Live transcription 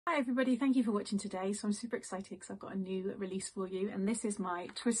Hi everybody, thank you for watching today. So I'm super excited because I've got a new release for you, and this is my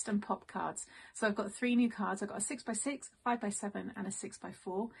twist and pop cards. So I've got 3 new cards. I've got a 6x6, 5x7 and a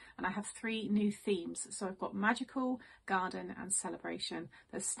 6x4, and I have 3 new themes. So I've got magical, garden and celebration.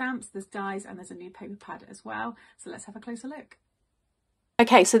 There's stamps, there's dies, and there's a new paper pad as well. So let's have a closer look.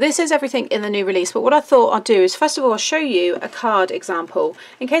 Okay, so this is everything in the new release, but what I thought I'd do is first of all I'll show you a card example.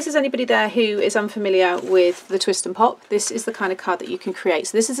 In case there's anybody there who is unfamiliar with the twist and pop, this is the kind of card that you can create.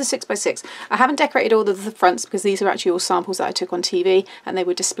 So this is a 6x6. I haven't decorated all of the fronts because these are actually all samples that I took on TV and they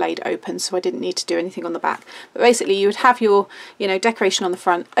were displayed open, so I didn't need to do anything on the back. But basically you would have your, decoration on the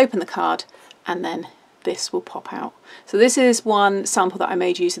front, open the card, and then this will pop out. So this is one sample that I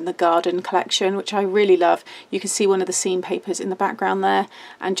made using the garden collection, which I really love. You can see one of the seam papers in the background there,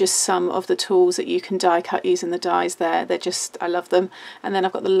 and just some of the tools that you can die cut using the dies there. They're just, I love them. And then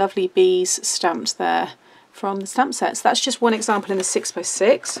I've got the lovely bees stamped there from the stamp set. So that's just one example in the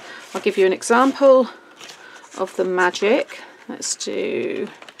 6x6. I'll give you an example of the magic. Let's do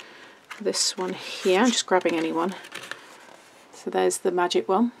this one here. I'm just grabbing any one. So there's the magic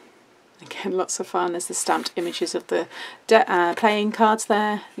one. Again, lots of fun. There's the stamped images of the playing cards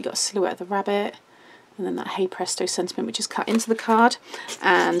there. You've got a silhouette of the rabbit, and then that Hey Presto sentiment, which is cut into the card.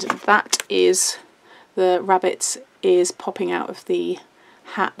 And that is the rabbit's ears popping out of the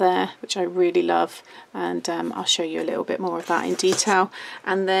hat there, which I really love. And I'll show you a little bit more of that in detail.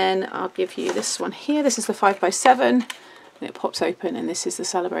 And then I'll give you this one here. This is the 5x7, and it pops open, and this is the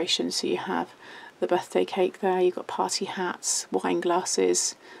celebration. So you have the birthday cake there. You've got party hats, wine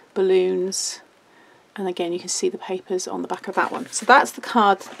glasses, balloons, and again you can see the papers on the back of that one. So that's the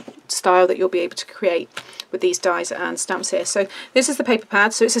card style that you'll be able to create with these dies and stamps here. So this is the paper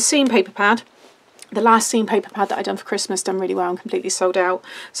pad. So it's a seam paper pad. The last seam paper pad that I done for Christmas done really well and completely sold out.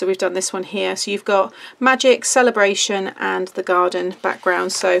 So we've done this one here. So you've got magic, celebration and the garden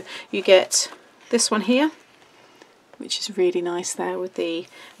background. So you get this one here, which is really nice there with the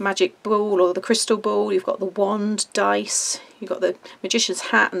magic ball or the crystal ball. You've got the wand, dice, you've got the magician's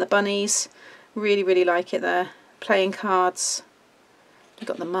hat and the bunnies. Really, really like it there. Playing cards. You've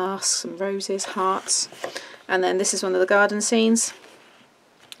got the masks and roses, hearts. And then this is one of the garden scenes.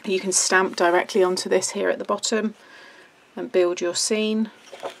 You can stamp directly onto this here at the bottom and build your scene.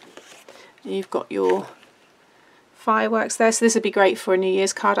 You've got your fireworks there. So this would be great for a New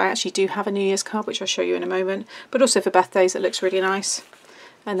Year's card. I actually do have a New Year's card, which I'll show you in a moment, but also for birthdays it looks really nice.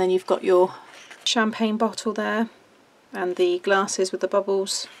 And then you've got your champagne bottle there and the glasses with the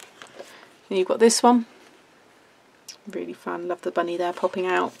bubbles. And you've got this one, really fun, love the bunny there popping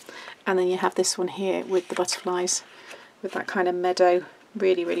out. And then you have this one here with the butterflies with that kind of meadow,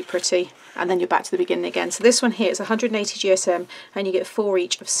 really, really pretty. And then you're back to the beginning again. So this one here is 180 GSM and you get 4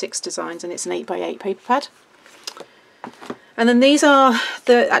 each of 6 designs, and it's an 8x8 paper pad. And then these are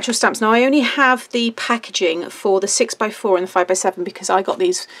the actual stamps. Now I only have the packaging for the 6x4 and the 5x7 because I got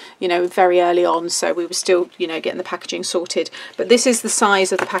these, very early on, so we were still, getting the packaging sorted. But this is the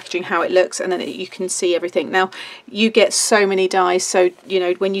size of the packaging, how it looks, and then you can see everything. Now you get so many dies, so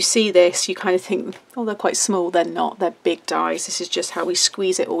when you see this, you kind of think, oh, they're quite small. They're not. They're big dies. This is just how we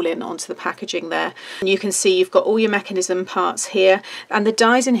squeeze it all in onto the packaging there. And you can see you've got all your mechanism parts here, and the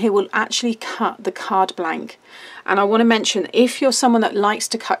dies in here will actually cut the card blank. And I want to mention, if you're someone that likes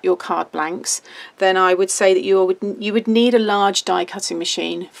to cut your card blanks, then I would say that you would need a large die cutting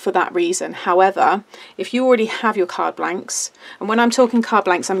machine for that reason. However, if you already have your card blanks, and when I'm talking card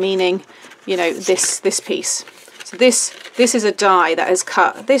blanks, I'm meaning, this piece. So this is a die that has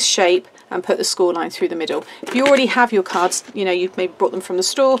cut this shape and put the score line through the middle. If you already have your cards, you've maybe brought them from the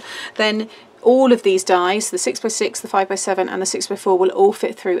store, then all of these dies, the 6x6, the 5x7 and the 6x4 will all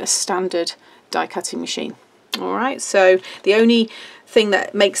fit through a standard die cutting machine. Alright, so the only thing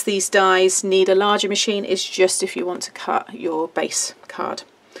that makes these dies need a larger machine is just if you want to cut your base card.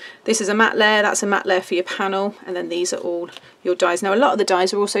 This is a matte layer, that's a matte layer for your panel, and then these are all your dies. Now a lot of the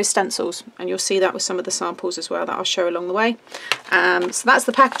dies are also stencils, and you'll see that with some of the samples as well that I'll show along the way. So that's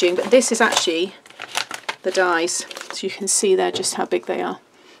the packaging, but this is actually the dies. So you can see there just how big they are.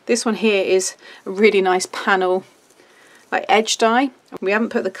 This one here is a really nice panel, like edge die. We haven't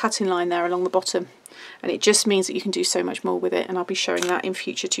put the cutting line there along the bottom, and it just means that you can do so much more with it, and I'll be showing that in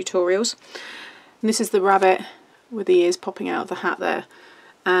future tutorials. And this is the rabbit with the ears popping out of the hat there,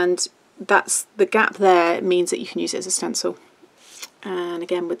 and that's the gap there means that you can use it as a stencil. And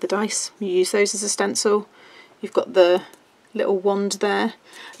again with the dice, you use those as a stencil. You've got the little wand there,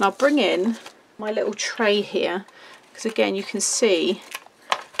 and I'll bring in my little tray here because again you can see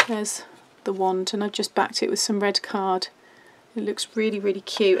there's the wand, and I've just backed it with some red card It looks really, really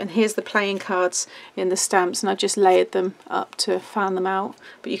cute. And here's the playing cards in the stamps, and I've just layered them up to fan them out.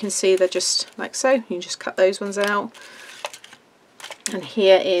 But you can see they're just like so. You can just cut those ones out. And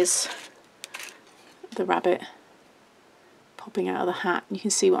here is the rabbit popping out of the hat. You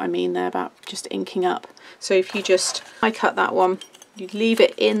can see what I mean there about just inking up. So if you just, I cut that one, you leave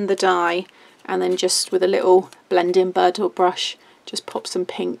it in the die, and then just with a little blending bud or brush, just pop some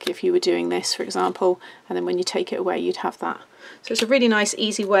pink if you were doing this, for example, and then when you take it away you'd have that. So it's a really nice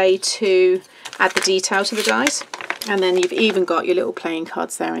easy way to add the detail to the dies. And then you've even got your little playing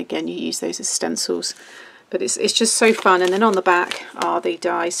cards there, and again you use those as stencils. But it's just so fun. And then on the back are the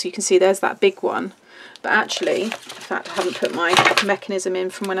dies, so you can see there's that big one. But actually, in fact I haven't put my mechanism in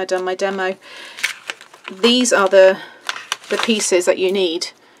from when I done my demo. These are the pieces that you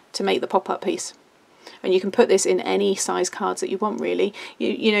need to make the pop-up piece. And you can put this in any size cards that you want, really.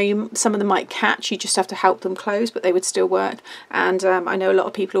 Some of them might catch, you just have to help them close, but they would still work. And I know a lot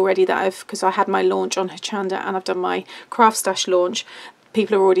of people already that because I had my launch on Hochanda and I've done my Craft Stash launch,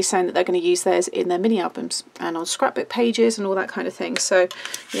 people are already saying that they're going to use theirs in their mini albums and on scrapbook pages and all that kind of thing. So,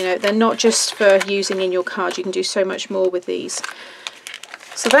 they're not just for using in your card, you can do so much more with these.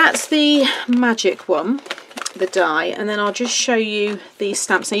 So that's the magic one, the die, and then I'll just show you the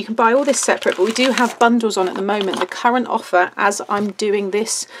stamps. Now you can buy all this separate, but we do have bundles on at the moment. The current offer, as I'm doing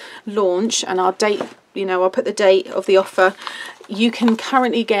this launch, and our date, I'll put the date of the offer, you can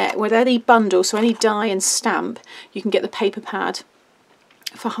currently get with any bundle, so any die and stamp, you can get the paper pad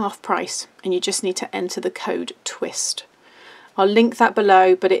for half price, and you just need to enter the code TWIST. I'll link that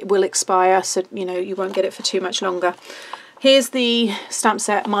below, but it will expire, so you won't get it for too much longer. Here's the stamp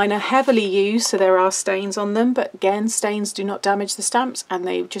set. Mine are heavily used, so there are stains on them, but again, stains do not damage the stamps and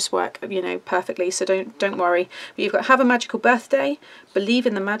they just work, perfectly, so don't worry. But you've got Have a Magical Birthday, Believe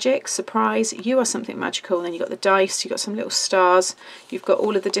in the Magic, Surprise, You Are Something Magical, and then you've got the dice, you've got some little stars, you've got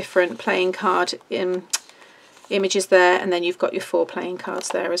all of the different playing card images there, and then you've got your 4 playing cards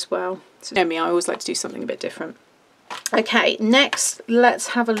there as well. So you know me, I always like to do something a bit different. Okay, next let's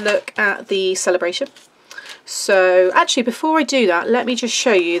have a look at the celebration. So actually, before I do that, let me just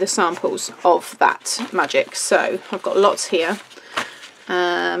show you the samples of that magic. So I've got lots here.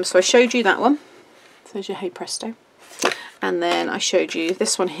 So I showed you that one. So there's your Hey Presto. And then I showed you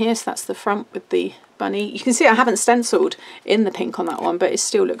this one here. So that's the front with the bunny. You can see I haven't stenciled in the pink on that one, but it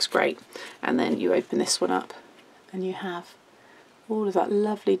still looks great. And then you open this one up and you have all of that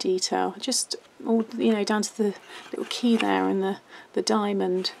lovely detail. Just all, down to the little key there and the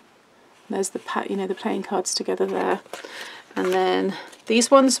diamond. There's the the playing cards together there. And then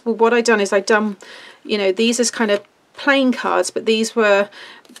these ones, well, what I've done is these as kind of playing cards, but these were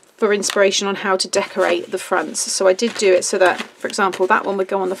for inspiration on how to decorate the fronts. So I did do it so that, for example, that one would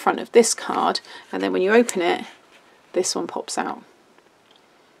go on the front of this card, and then when you open it, this one pops out.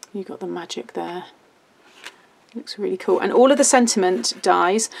 You've got the magic there. Looks really cool. And all of the sentiment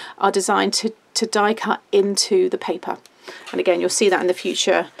dies are designed to die cut into the paper. And again, you'll see that in the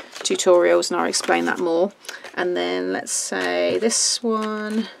future tutorials, and I'll explain that more. And then let's say this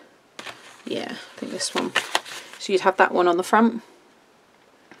one, yeah, I think this one. So you'd have that one on the front.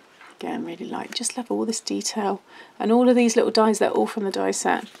 Again, really just love all this detail. And all of these little dies, they're all from the die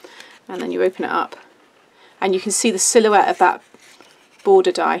set. And then you open it up and you can see the silhouette of that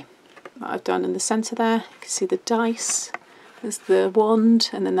border die that I've done in the centre there. You can see the dice, there's the wand,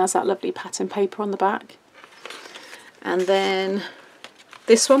 and then there's that lovely pattern paper on the back. And then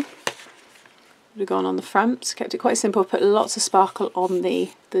this one would have gone on the front, so kept it quite simple, put lots of sparkle on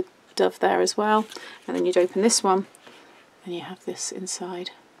the dove there as well. And then you'd open this one and you have this inside.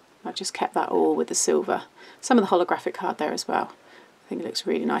 I've just kept that all with the silver. Some of the holographic card there as well. I think it looks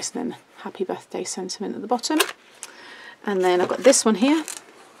really nice. And then happy birthday sentiment at the bottom. And then I've got this one here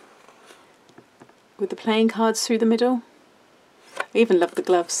with the playing cards through the middle. I even love the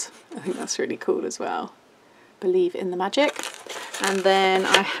gloves. I think that's really cool as well. Believe in the magic. And then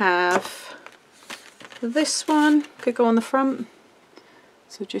I have this one, could go on the front.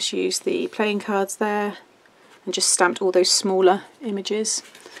 So just use the playing cards there and just stamped all those smaller images.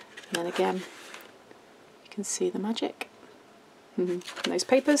 And then again, you can see the magic in those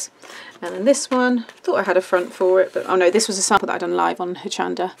papers. And then this one, thought I had a front for it, but oh no, this was a sample that I'd done live on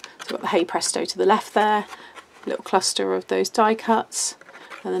Hochanda. So I've got the Hey Presto to the left there, a little cluster of those die cuts.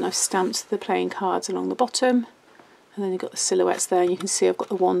 And then I've stamped the playing cards along the bottom. And then you've got the silhouettes there, and you can see I've got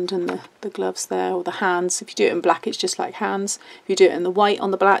the wand and the gloves there, or the hands. If you do it in black, it's just like hands. If you do it in the white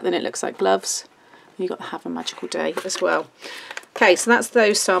on the black, then it looks like gloves. And you've got the Have a Magical Day as well. Okay, so that's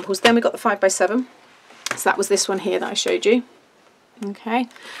those samples. Then we've got the 5x7. So that was this one here that I showed you. Okay,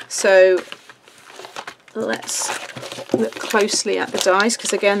 so let's look closely at the dies,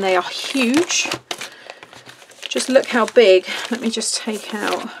 because again they are huge. Just look how big. Let me just take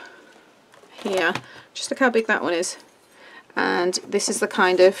out here. Just look how big that one is. And this is the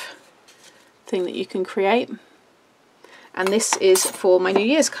kind of thing that you can create. And this is for my New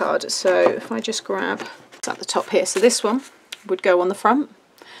Year's card. So if I just grab, it's at the top here. So this one would go on the front,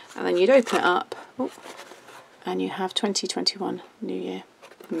 and then you'd open it up. Oh, and you have 2021 New Year.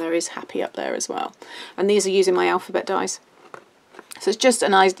 And there is happy up there as well. And these are using my alphabet dies. So it's just a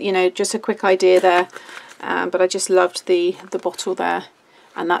nice, you know, just a quick idea there. But I just loved the bottle there.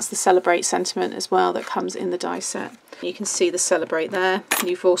 And that's the Celebrate sentiment as well that comes in the die set. You can see the Celebrate there.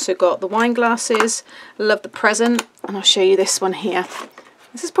 You've also got the wine glasses. I love the present. And I'll show you this one here.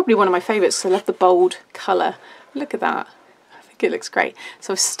 This is probably one of my favourites because I love the bold colour. Look at that. I think it looks great.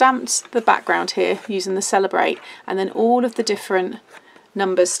 So I've stamped the background here using the Celebrate, and then all of the different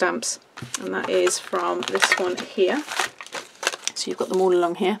numbers stamps. And that is from this one here. So you've got them all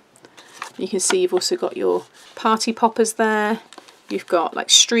along here. You can see you've also got your party poppers there. You've got like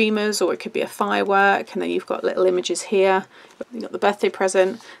streamers, or it could be a firework, and then you've got little images here. You've got the birthday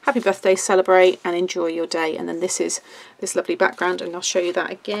present, happy birthday, celebrate and enjoy your day. And then this is this lovely background, and I'll show you that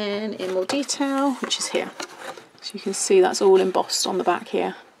again in more detail, which is here. So you can see that's all embossed on the back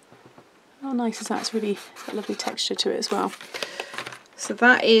here. How nice is that? It's really got a lovely texture to it as well. So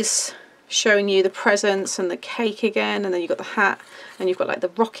that is showing you the presents and the cake again, and then you've got the hat, and you've got like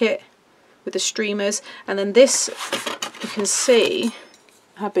the rocket with the streamers, and then this, you can see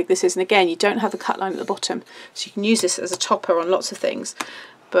how big this is. And again, you don't have the cut line at the bottom, so you can use this as a topper on lots of things.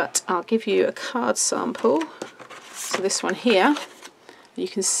 But I'll give you a card sample. So this one here, you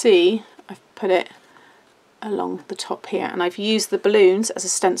can see I've put it along the top here, and I've used the balloons as a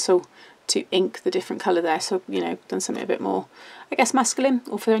stencil to ink the different colour there. So, you know, done something a bit more, I guess, masculine,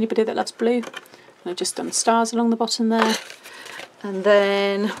 or for anybody that loves blue. And I've just done stars along the bottom there. And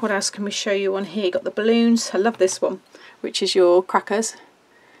then what else can we show you on here? You've got the balloons. I love this one, which is your crackers.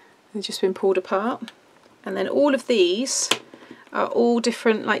 They've just been pulled apart. And then all of these are all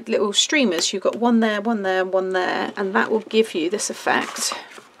different like little streamers. You've got one there, one there, one there, and that will give you this effect.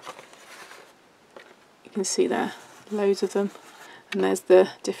 You can see there, loads of them. And there's the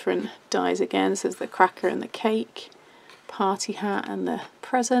different dies again. So there's the cracker and the cake, party hat and the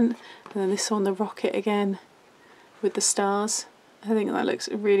present. And then this one, the rocket again with the stars. I think that looks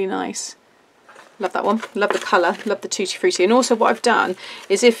really nice. Love that one. Love the colour. Love the Tutti Frutti. And also what I've done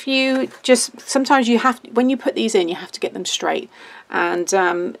is, if you just, sometimes you have, when you put these in, you have to get them straight. And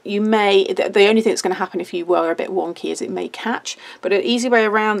you may, the only thing that's going to happen if you were a bit wonky is it may catch. But an easy way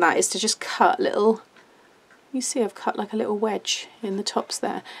around that is to just cut little, you see I've cut like a little wedge in the tops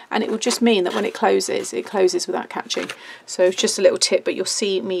there. And it will just mean that when it closes without catching. So it's just a little tip, but you'll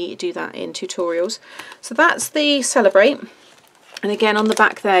see me do that in tutorials. So that's the Celebrate. And again, on the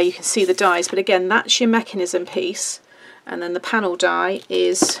back there, you can see the dies. But again, that's your mechanism piece. And then the panel die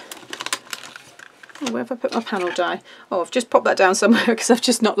is... Oh, where have I put my panel die? Oh, I've just popped that down somewhere because I've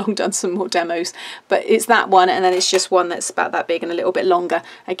just not long done some more demos. But it's that one, and then it's just one that's about that big and a little bit longer.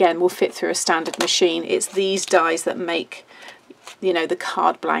 Again, will fit through a standard machine. It's these dies that make, you know, the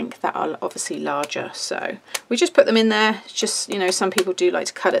card blank that are obviously larger. So we just put them in there. It's just, you know, some people do like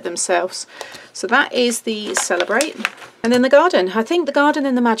to cut it themselves. So that is the Celebrate. And then the garden. I think the garden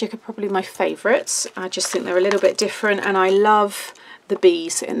and the magic are probably my favourites. I just think they're a little bit different, and I love the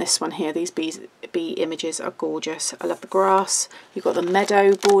bees in this one here. These bee images are gorgeous. I love the grass. You've got the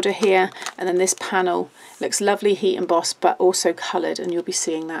meadow border here, and then this panel looks lovely, heat embossed, but also coloured, and you'll be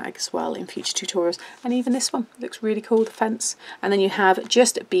seeing that as well in future tutorials. And even this one looks really cool, the fence. And then you have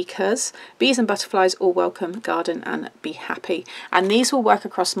just because bees and butterflies all welcome, garden and be happy. And these will work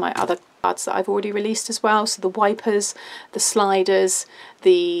across my other cards that I've already released as well. So the wipers, the sliders,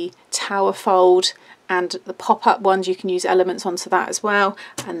 the tower fold, and the pop-up ones, you can use elements onto that as well.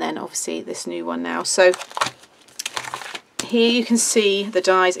 And then obviously this new one now. So here you can see the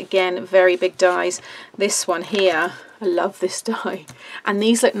dies, again, very big dies. This one here, I love this die. And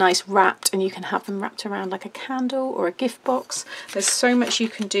these look nice wrapped, and you can have them wrapped around like a candle or a gift box. There's so much you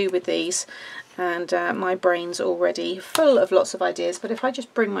can do with these. And my brain's already full of lots of ideas. But if I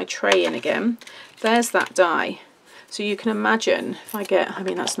just bring my tray in again, there's that die. So you can imagine, if I get, I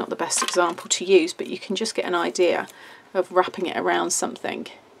mean, that's not the best example to use, but you can just get an idea of wrapping it around something.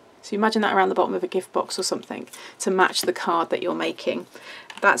 So you imagine that around the bottom of a gift box or something to match the card that you're making.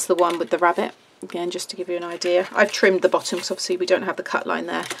 That's the one with the rabbit. Again, just to give you an idea. I've trimmed the bottom because obviously we don't have the cut line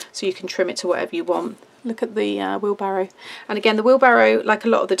there, so you can trim it to whatever you want. Look at the wheelbarrow. And again, the wheelbarrow, like a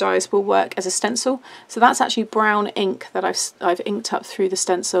lot of the dies, will work as a stencil. So that's actually brown ink that I've inked up through the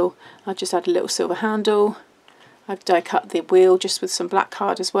stencil. I've just added a little silver handle. I've die cut the wheel just with some black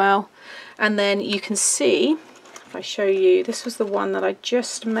card as well. And then you can see, if I show you, this was the one that I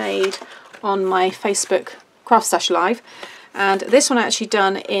just made on my Facebook Craft Stash Live. And this one I actually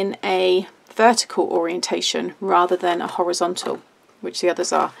done in a vertical orientation rather than a horizontal, which the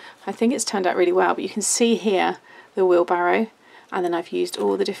others are. I think it's turned out really well, but you can see here the wheelbarrow, and then I've used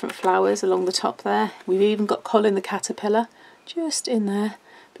all the different flowers along the top there. We've even got Colin the caterpillar just in there,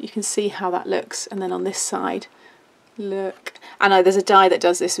 but you can see how that looks. And then on this side, look, I know there's a die that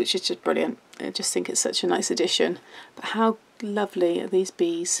does this, which is just brilliant. I just think it's such a nice addition. But how lovely are these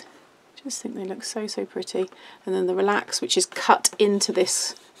bees? I just think they look so, so pretty. And then the relax, which is cut into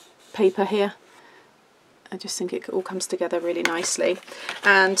this paper here. I just think it all comes together really nicely.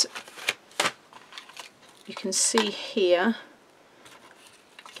 And you can see here,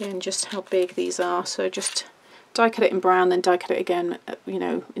 again, just how big these are. So just die cut it in brown, then die cut it again, you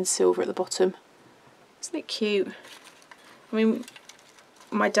know, in silver at the bottom. Isn't it cute? I mean,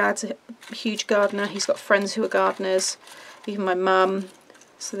 my dad's a huge gardener. He's got friends who are gardeners, even my mum.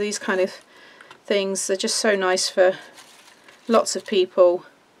 So these kind of things are just so nice for lots of people.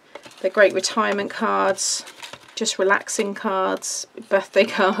 They're great retirement cards, just relaxing cards, birthday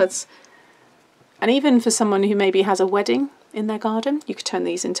cards. And even for someone who maybe has a wedding in their garden, you could turn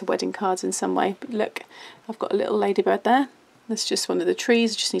these into wedding cards in some way. But look, I've got a little ladybird there. That's just one of the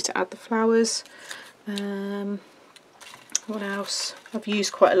trees. I just need to add the flowers. What else? I've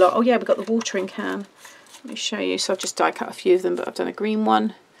used quite a lot. Oh yeah, we've got the watering can. Let me show you. So I've just die cut a few of them, but I've done a green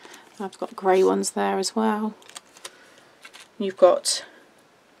one. I've got grey ones there as well. You've got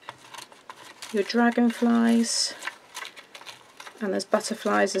your dragonflies, and there's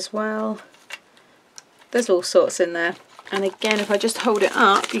butterflies as well. There's all sorts in there. And again, if I just hold it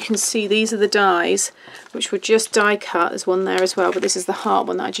up, you can see these are the dies which were just die cut. There's one there as well, but this is the heart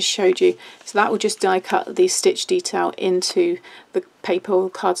one that I just showed you. So that will just die cut the stitch detail into the paper or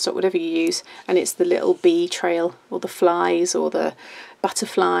cardstock, whatever you use, and it's the little bee trail or the flies or the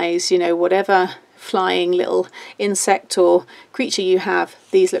butterflies, you know, whatever flying little insect or creature you have.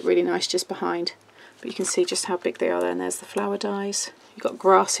 These look really nice just behind, but you can see just how big they are there. And there's the flower dies. You've got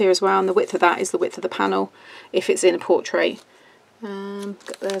grass here as well, and the width of that is the width of the panel if it's in a portrait.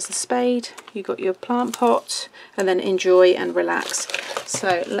 There's the spade, you've got your plant pot, and then enjoy and relax.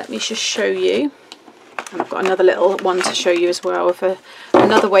 So let me just show you, and I've got another little one to show you as well of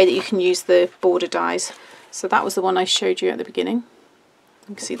another way that you can use the border dies. So that was the one I showed you at the beginning.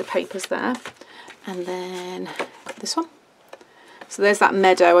 You can see the papers there. And then got this one. So there's that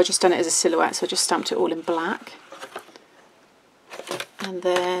meadow. I just done it as a silhouette, so I just stamped it all in black. And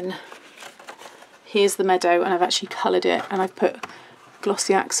then here's the meadow, and I've actually coloured it, and I've put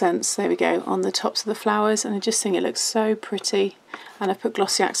glossy accents, there we go, on the tops of the flowers, and I just think it looks so pretty. And I've put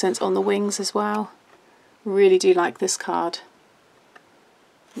glossy accents on the wings as well. Really do like this card.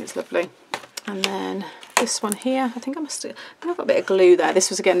 It's lovely. And then this one here, I think I've got a bit of glue there.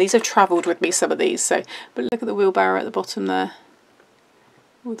 This was, again, these have travelled with me, some of these. So, but look at the wheelbarrow at the bottom there,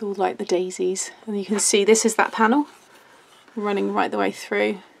 with all like the daisies, and you can see this is that panel running right the way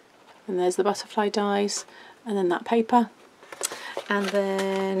through, and there's the butterfly dies, and then that paper, and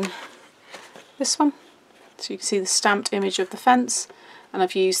then this one. So you can see the stamped image of the fence, and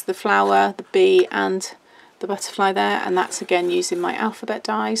I've used the flower, the bee, and the butterfly there, and that's again using my alphabet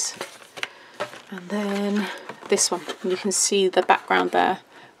dies. And then this one, and you can see the background there,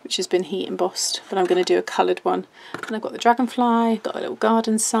 which has been heat embossed, but I'm going to do a coloured one. And I've got the dragonfly, got a little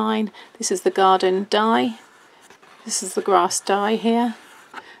garden sign. This is the garden die. This is the grass die here.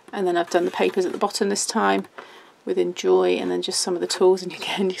 And then I've done the papers at the bottom this time with enjoy, and then just some of the tools. And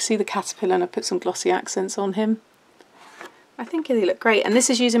again, you see the caterpillar, and I put some glossy accents on him. I think they look great. And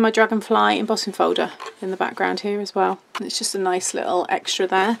this is using my dragonfly embossing folder in the background here as well. And it's just a nice little extra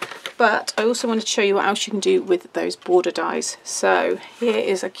there. But I also wanted to show you what else you can do with those border dies. So here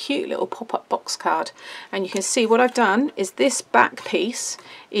is a cute little pop-up box card. And you can see what I've done is this back piece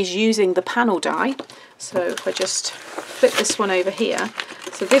is using the panel die. So if I just flip this one over here.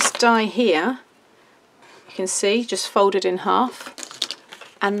 So this die here, you can see, just folded in half.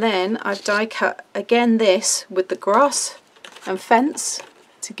 And then I've die cut again this with the grass and fence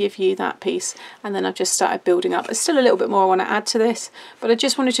to give you that piece, and then I've just started building up. There's still a little bit more I want to add to this, but I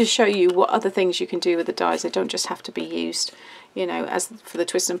just wanted to show you what other things you can do with the dies. They don't just have to be used, you know, as for the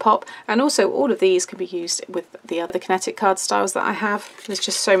twist and pop. And also all of these can be used with the other kinetic card styles that I have. There's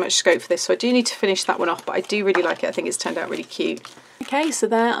just so much scope for this, so I do need to finish that one off, but I do really like it. I think it's turned out really cute. Okay, so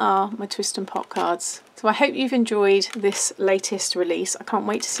there are my twist and pop cards. So I hope you've enjoyed this latest release. I can't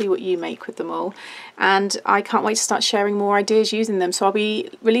wait to see what you make with them all, and I can't wait to start sharing more ideas using them. So I'll be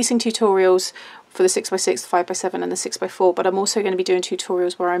releasing tutorials for the 6x6, 5x7 and the 6x4, but I'm also going to be doing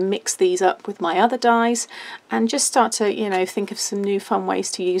tutorials where I mix these up with my other dies and just start to, you know, think of some new fun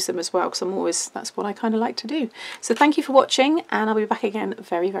ways to use them as well, because that's what I kind of like to do. So thank you for watching, and I'll be back again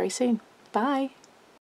very, very soon. Bye.